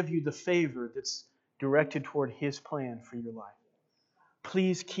God to give you the favor that's directed toward His plan for your life.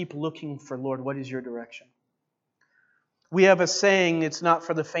 Please keep looking for, Lord, what is your direction? We have a saying, it's not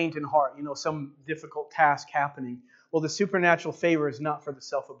for the faint in heart. You know, some difficult task happening. Well, the supernatural favor is not for the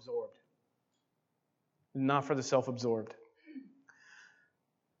self-absorbed. Not for the self-absorbed.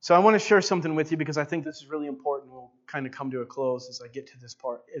 So I want to share something with you because I think this is really important. We'll kind of come to a close as I get to this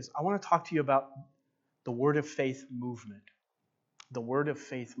part. I want to talk to you about the Word of Faith movement. The Word of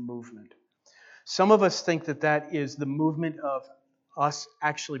Faith movement. Some of us think that is the movement of us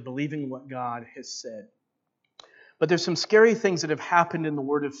actually believing what God has said. But there's some scary things that have happened in the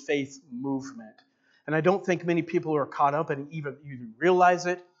Word of Faith movement. And I don't think many people are caught up and either realize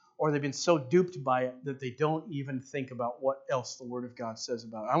it or they've been so duped by it that they don't even think about what else the Word of God says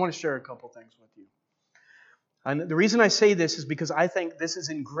about it. I want to share a couple things with you. And the reason I say this is because I think this is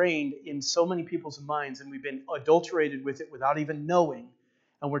ingrained in so many people's minds and we've been adulterated with it without even knowing.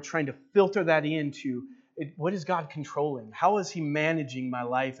 And we're trying to filter that into what is God controlling? How is He managing my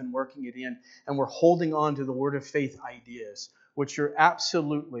life and working it in? And we're holding on to the Word of Faith ideas, which are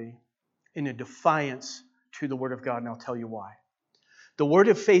absolutely in a defiance to the Word of God, and I'll tell you why. The Word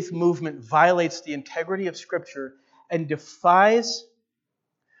of Faith movement violates the integrity of Scripture and defines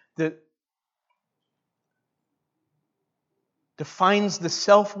the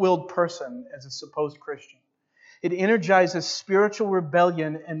self-willed person as a supposed Christian. It energizes spiritual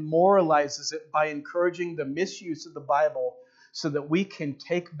rebellion and moralizes it by encouraging the misuse of the Bible so that we can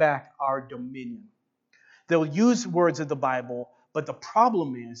take back our dominion. They'll use words of the Bible, but the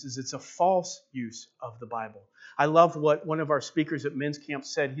problem is it's a false use of the Bible. I love what one of our speakers at men's camp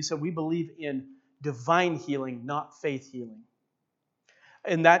said. He said, we believe in divine healing, not faith healing.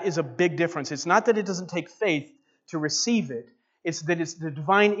 And that is a big difference. It's not that it doesn't take faith to receive it. It's that it's the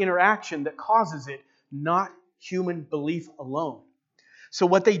divine interaction that causes it, not human belief alone. So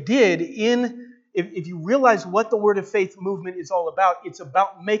what they did if you realize what the Word of Faith movement is all about, it's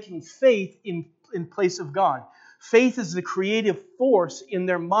about making faith in place of God. Faith is the creative force in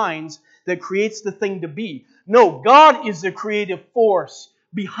their minds that creates the thing to be. No, God is the creative force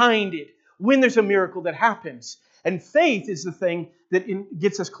behind it when there's a miracle that happens. And faith is the thing that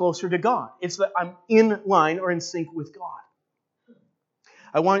gets us closer to God. It's that I'm in line or in sync with God.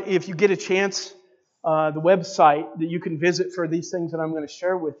 If you get a chance, the website that you can visit for these things that I'm going to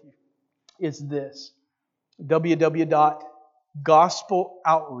share with you is this: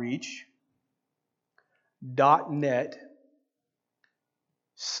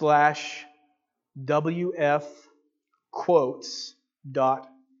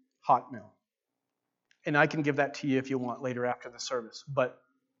 And I can give that to you if you want later after the service. But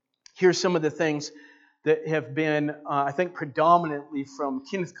here's some of the things that have been, I think, predominantly from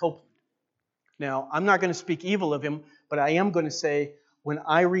Kenneth Copeland. Now, I'm not going to speak evil of him, but I am going to say, when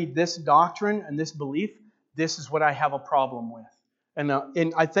I read this doctrine and this belief, this is what I have a problem with. And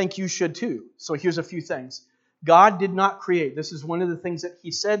I think you should too. So here's a few things. God did not create. This is one of the things that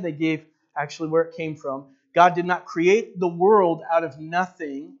he said. They gave actually where it came from. God did not create the world out of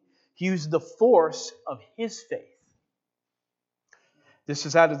nothing. He used the force of His faith. This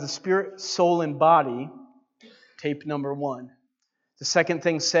is out of the Spirit, Soul, and Body, tape number 1. The second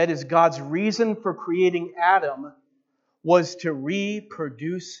thing said is God's reason for creating Adam was to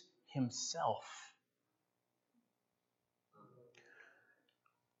reproduce himself.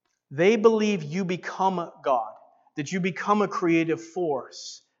 They believe you become God, that you become a creative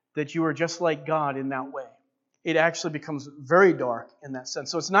force, that you are just like God in that way. It actually becomes very dark in that sense.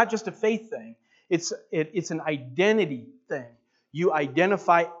 So it's not just a faith thing. It's an identity thing. You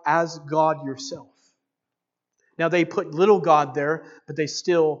identify as God yourself. Now they put little God there, but they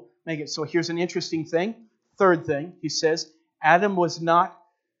still make it. So here's an interesting thing. Third thing, he says, Adam was not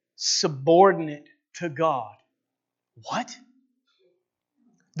subordinate to God. What?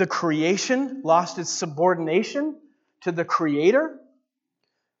 The creation lost its subordination to the Creator?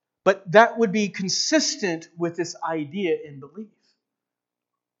 But that would be consistent with this idea in belief.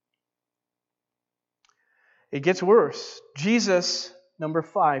 It gets worse. Jesus, number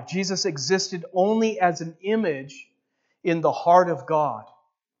 5, Jesus existed only as an image in the heart of God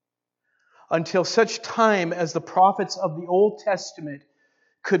until such time as the prophets of the Old Testament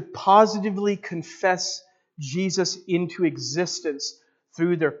could positively confess Jesus into existence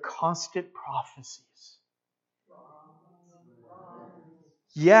through their constant prophecies.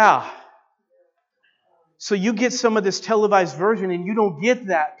 Yeah. So you get some of this televised version and you don't get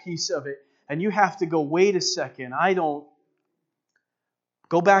that piece of it. And you have to go, wait a second, I don't.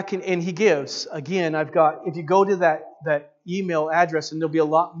 Go back and he gives. Again, I've got, if you go to that email address, and there'll be a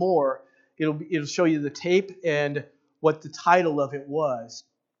lot more, it'll show you the tape and what the title of it was,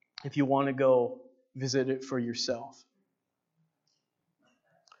 if you want to go visit it for yourself.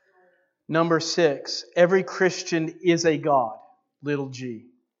 Number 6, every Christian is a God, little g.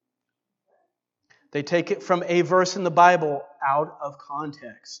 They take it from a verse in the Bible out of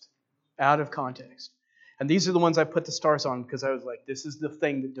context. Out of context. And these are the ones I put the stars on because I was like, this is the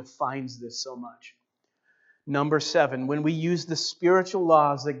thing that defines this so much. Number 7, when we use the spiritual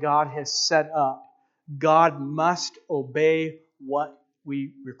laws that God has set up, God must obey what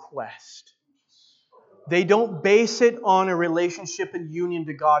we request. They don't base it on a relationship and union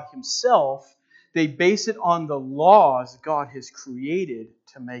to God Himself. They base it on the laws God has created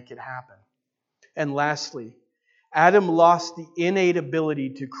to make it happen. And lastly, Adam lost the innate ability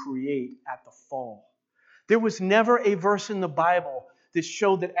to create at the fall. There was never a verse in the Bible that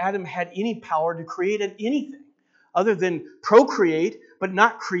showed that Adam had any power to create anything other than procreate, but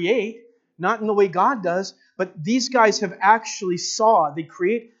not create, not in the way God does. But these guys have actually they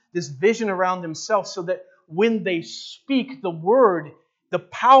create this vision around themselves so that when they speak the word, the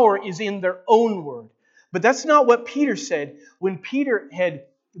power is in their own word. But that's not what Peter said. When Peter had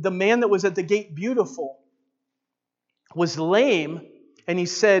the man that was at the gate beautiful was lame, and he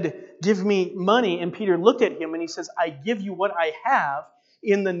said, give me money. And Peter looked at him and he says, I give you what I have.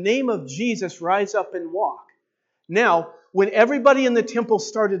 In the name of Jesus, rise up and walk. Now, when everybody in the temple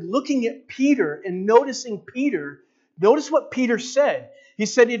started looking at Peter and noticing Peter, notice what Peter said. He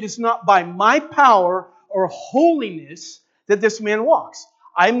said, it is not by my power or holiness that this man walks.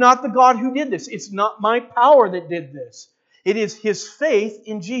 I'm not the God who did this. It's not my power that did this. It is his faith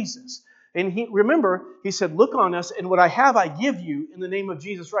in Jesus. And he said, look on us, and what I have I give you. In the name of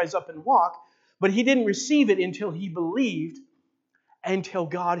Jesus, rise up and walk. But he didn't receive it until he believed, until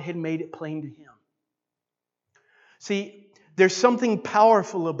God had made it plain to him. See, there's something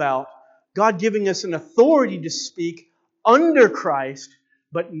powerful about God giving us an authority to speak under Christ,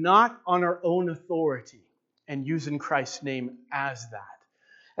 but not on our own authority, and using Christ's name as that.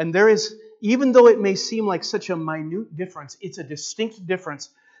 And there is, even though it may seem like such a minute difference, it's a distinct difference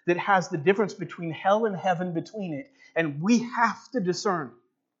that has the difference between hell and heaven between it. And we have to discern.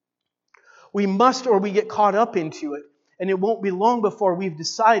 We must, or we get caught up into it. And it won't be long before we've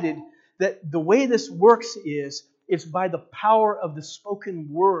decided that the way this works is, it's by the power of the spoken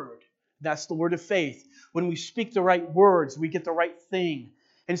word. That's the word of faith. When we speak the right words, we get the right thing.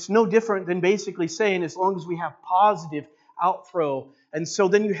 And it's no different than basically saying, as long as we have positive outthrow. And so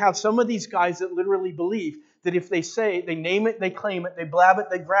then you have some of these guys that literally believe that if they say, they name it, they claim it, they blab it,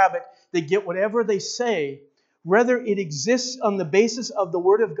 they grab it, they get whatever they say, whether it exists on the basis of the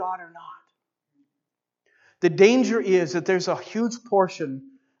Word of God or not. The danger is that there's a huge portion,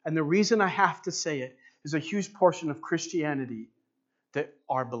 and the reason I have to say it, is a huge portion of Christianity that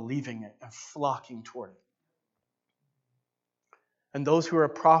are believing it and flocking toward it. And those who are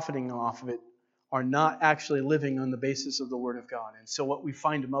profiting off of it are not actually living on the basis of the Word of God. And so what we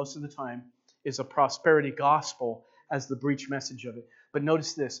find most of the time is a prosperity gospel as the breach message of it. But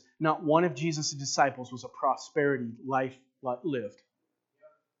notice this, not one of Jesus' disciples was a prosperity life lived.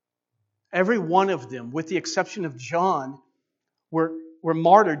 Every one of them, with the exception of John, were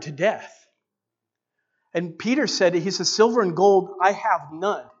martyred to death. And Peter said, he says, silver and gold I have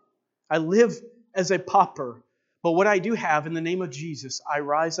none. I live as a pauper. But what I do have, in the name of Jesus, I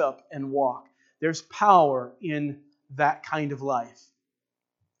rise up and walk. There's power in that kind of life.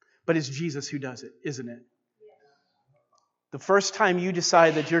 But it's Jesus who does it, isn't it? The first time you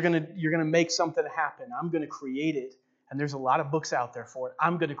decide that you're going to make something happen, I'm going to create it. And there's a lot of books out there for it.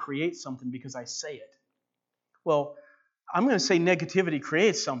 I'm going to create something because I say it. Well, I'm going to say negativity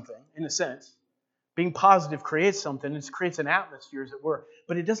creates something, in a sense. Being positive creates something. It creates an atmosphere, as it were.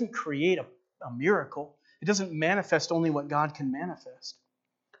 But it doesn't create a miracle. It doesn't manifest only what God can manifest.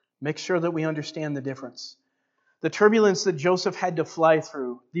 Make sure that we understand the difference. The turbulence that Joseph had to fly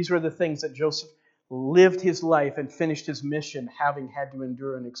through, these were the things that Joseph lived his life and finished his mission having had to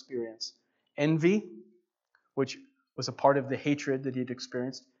endure and experience. Envy, which was a part of the hatred that he had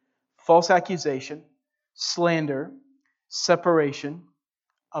experienced. False accusation, slander, separation,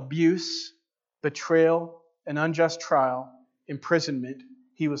 abuse, betrayal, an unjust trial, imprisonment.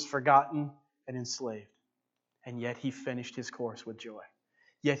 He was forgotten and enslaved. And yet he finished his course with joy.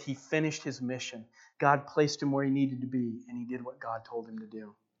 Yet he finished his mission. God placed him where he needed to be, and he did what God told him to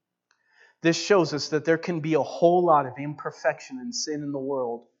do. This shows us that there can be a whole lot of imperfection and sin in the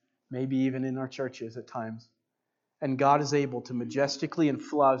world, maybe even in our churches at times. And God is able to majestically and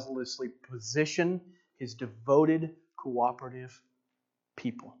flawlessly position His devoted, cooperative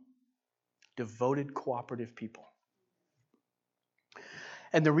people. Devoted, cooperative people.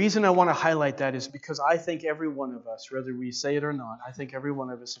 And the reason I want to highlight that is because I think every one of us, whether we say it or not, I think every one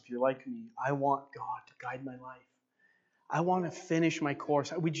of us, if you're like me, I want God to guide my life. I want to finish my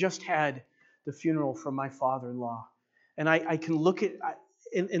course. We just had the funeral for my father-in-law. And I can look at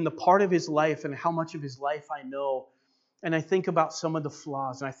in the part of his life and how much of his life I know. And I think about some of the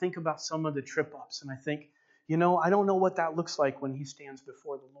flaws. And I think about some of the trip-ups. And I think, I don't know what that looks like when he stands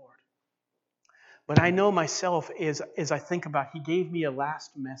before the Lord. But I know myself as I think about, he gave me a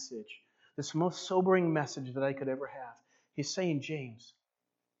last message. This most sobering message that I could ever have. He's saying, James,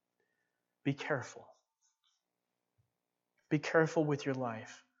 be careful. Be careful with your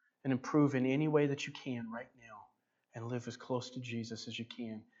life and improve in any way that you can right now and live as close to Jesus as you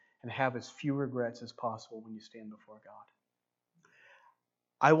can and have as few regrets as possible when you stand before God.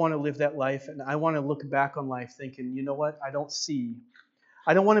 I want to live that life, and I want to look back on life thinking, you know what? I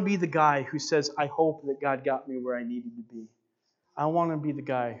don't want to be the guy who says, I hope that God got me where I needed to be. I want to be the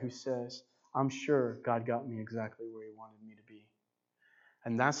guy who says, I'm sure God got me exactly where He wanted me to be.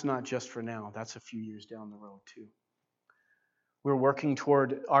 And that's not just for now. That's a few years down the road too. We're working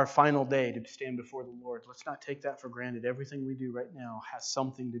toward our final day to stand before the Lord. Let's not take that for granted. Everything we do right now has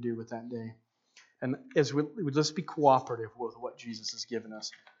something to do with that day. And let's be cooperative with what Jesus has given us.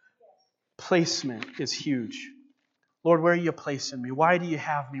 Placement is huge. Lord, where are you placing me? Why do you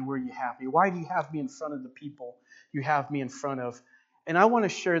have me where you have me? Why do you have me in front of the people you have me in front of? And I want to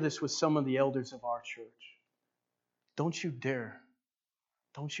share this with some of the elders of our church. Don't you dare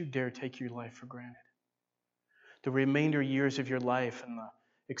take your life for granted. The remainder years of your life and the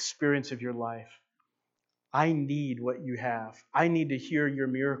experience of your life. I need what you have. I need to hear your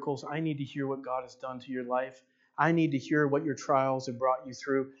miracles. I need to hear what God has done to your life. I need to hear what your trials have brought you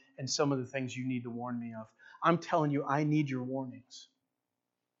through and some of the things you need to warn me of. I'm telling you, I need your warnings.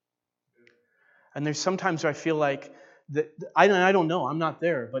 And there's sometimes I feel like, I don't know, I'm not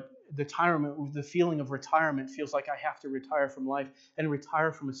there, but the feeling of retirement feels like I have to retire from life and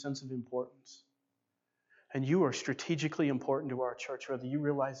retire from a sense of importance. And you are strategically important to our church, whether you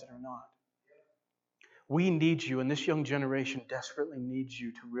realize it or not. We need you, and this young generation desperately needs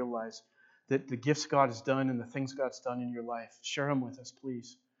you to realize that the gifts God has done and the things God's done in your life. Share them with us,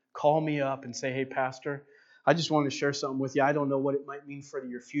 please. Call me up and say, hey, Pastor, I just want to share something with you. I don't know what it might mean for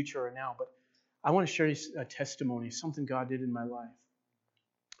your future or now, but I want to share a testimony, something God did in my life.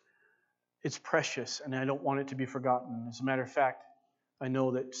 It's precious, and I don't want it to be forgotten. As a matter of fact, I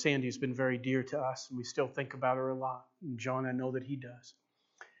know that Sandy's been very dear to us, and we still think about her a lot. And John, I know that he does.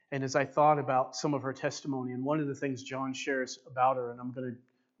 And as I thought about some of her testimony, and one of the things John shares about her, and I'm going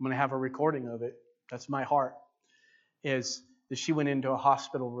to have a recording of it, that's my heart, is that she went into a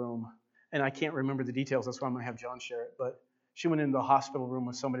hospital room, and I can't remember the details, that's why I'm going to have John share it, but she went into the hospital room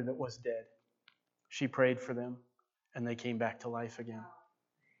with somebody that was dead. She prayed for them, and they came back to life again.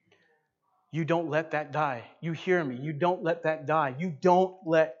 You don't let that die. You hear me. You don't let that die. You don't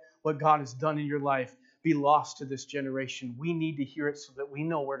let what God has done in your life be lost to this generation. We need to hear it so that we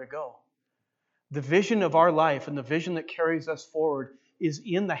know where to go. The vision of our life and the vision that carries us forward is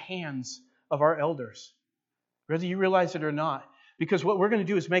in the hands of our elders, whether you realize it or not. Because what we're going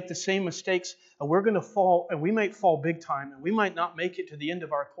to do is make the same mistakes, and we're going to fall, and we might fall big time, and we might not make it to the end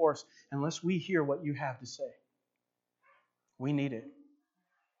of our course unless we hear what you have to say. We need it.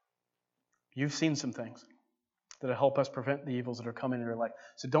 You've seen some things that'll help us prevent the evils that are coming in your life.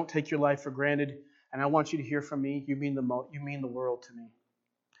 So don't take your life for granted. And I want you to hear from me. You mean the world to me.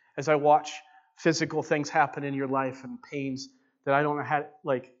 As I watch physical things happen in your life and pains that I don't know how,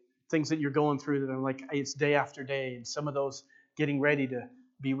 like things that you're going through that I'm like, it's day after day, and some of those getting ready to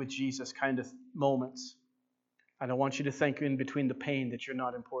be with Jesus kind of moments. I don't want you to think in between the pain that you're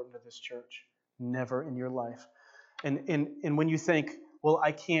not important to this church. Never in your life. And when you think, well,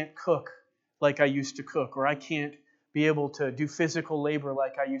 I can't cook like I used to cook, or I can't be able to do physical labor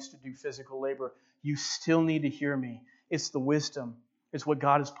like I used to do physical labor, you still need to hear me. It's the wisdom. It's what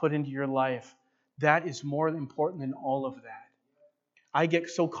God has put into your life. That is more important than all of that. I get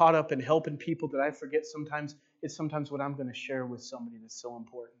so caught up in helping people that I forget it's sometimes what I'm going to share with somebody that's so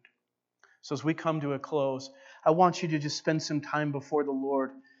important. So as we come to a close, I want you to just spend some time before the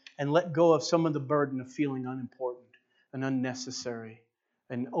Lord and let go of some of the burden of feeling unimportant and unnecessary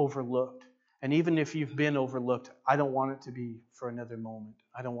and overlooked. And even if you've been overlooked, I don't want it to be for another moment.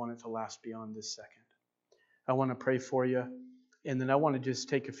 I don't want it to last beyond this second. I want to pray for you, and then I want to just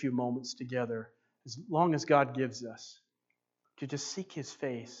take a few moments together, as long as God gives us, to just seek His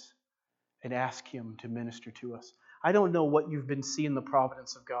face and ask Him to minister to us. I don't know what you've been seeing the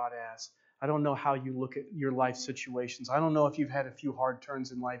providence of God as. I don't know how you look at your life situations. I don't know if you've had a few hard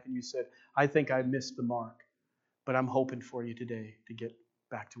turns in life and you said, I think I missed the mark. But I'm hoping for you today to get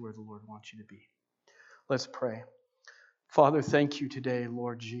back to where the Lord wants you to be. Let's pray. Father, thank you today,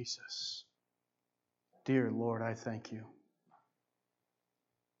 Lord Jesus. Dear Lord, I thank you.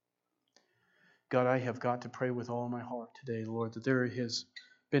 God, I have got to pray with all my heart today, Lord, that there has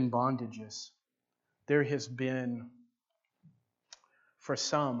been bondages. There has been, for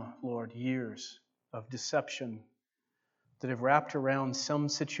some, Lord, years of deception that have wrapped around some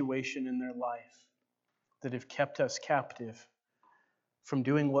situation in their life that have kept us captive from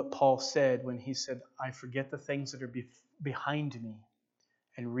doing what Paul said when he said, I forget the things that are behind me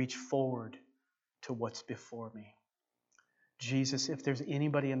and reach forward to what's before me. Jesus, if there's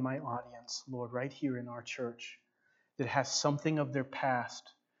anybody in my audience, Lord, right here in our church, that has something of their past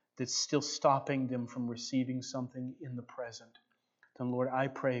that's still stopping them from receiving something in the present, then Lord, I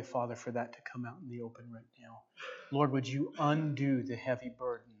pray, Father, for that to come out in the open right now. Lord, would you undo the heavy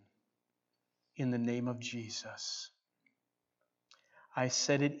burden in the name of Jesus? I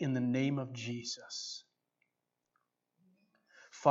said it in the name of Jesus.